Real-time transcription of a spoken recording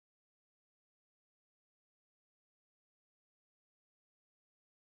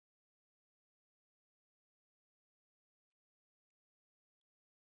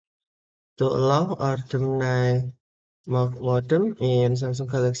To allow or deny Mock Modem in Samsung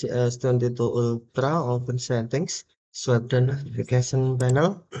Galaxy S22 Ultra, open settings, swipe the notification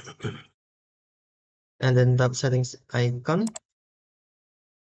panel, and then tap settings icon,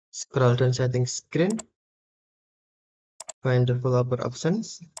 scroll down settings screen, find developer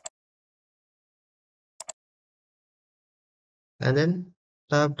options, and then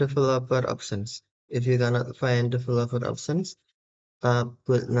tap developer options. If you cannot find developer options, tap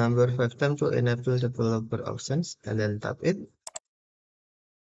build number 5 times to enable developer options, and then tap it.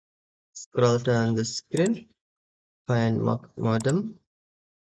 Scroll down the screen, find Mock Modem,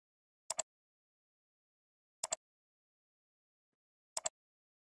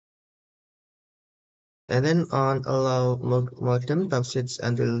 and then on allow modem, tap switch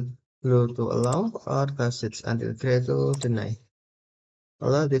until blue to allow, or tap switch until gray to deny.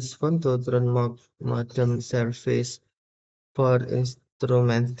 Allow this phone to turn modem service for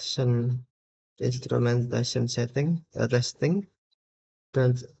instrumentation testing.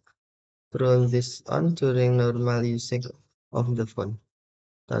 Don't turn this on during normal usage of the phone.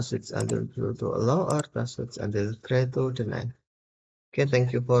 Tap switch until blue to allow, or tap switch until gray to deny. Okay,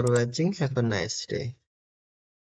 thank you for watching. Have a nice day.